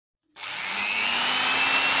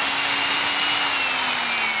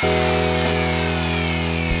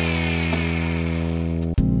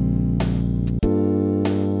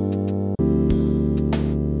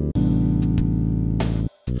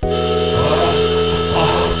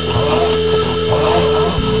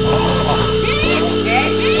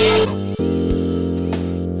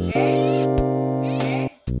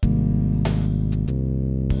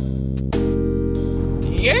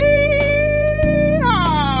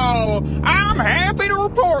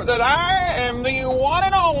report that I am the one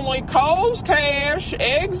and only Kohl's Cash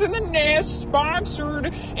Eggs in the Nest sponsored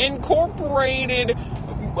incorporated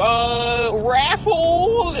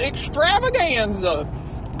raffle extravaganza.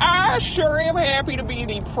 I sure am happy to be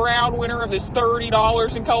the proud winner of this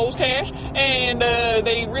 $30 in Kohl's Cash, and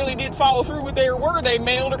they really did follow through with their word. They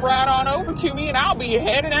mailed it right on over to me, and I'll be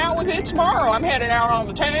heading out with it tomorrow. I'm heading out on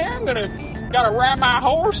the town, gotta ride my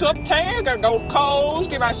horse uptown, gotta go to Kohl's,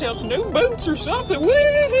 get myself some new boots or something.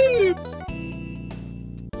 Woohoo!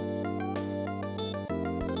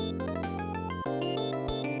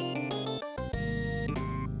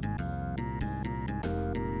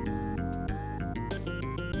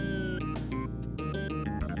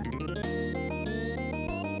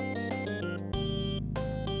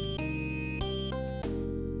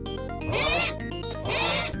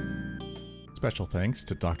 Special thanks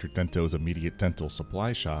to Dr. Dento's Immediate Dental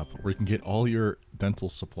Supply Shop, where you can get all your dental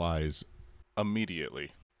supplies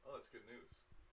immediately.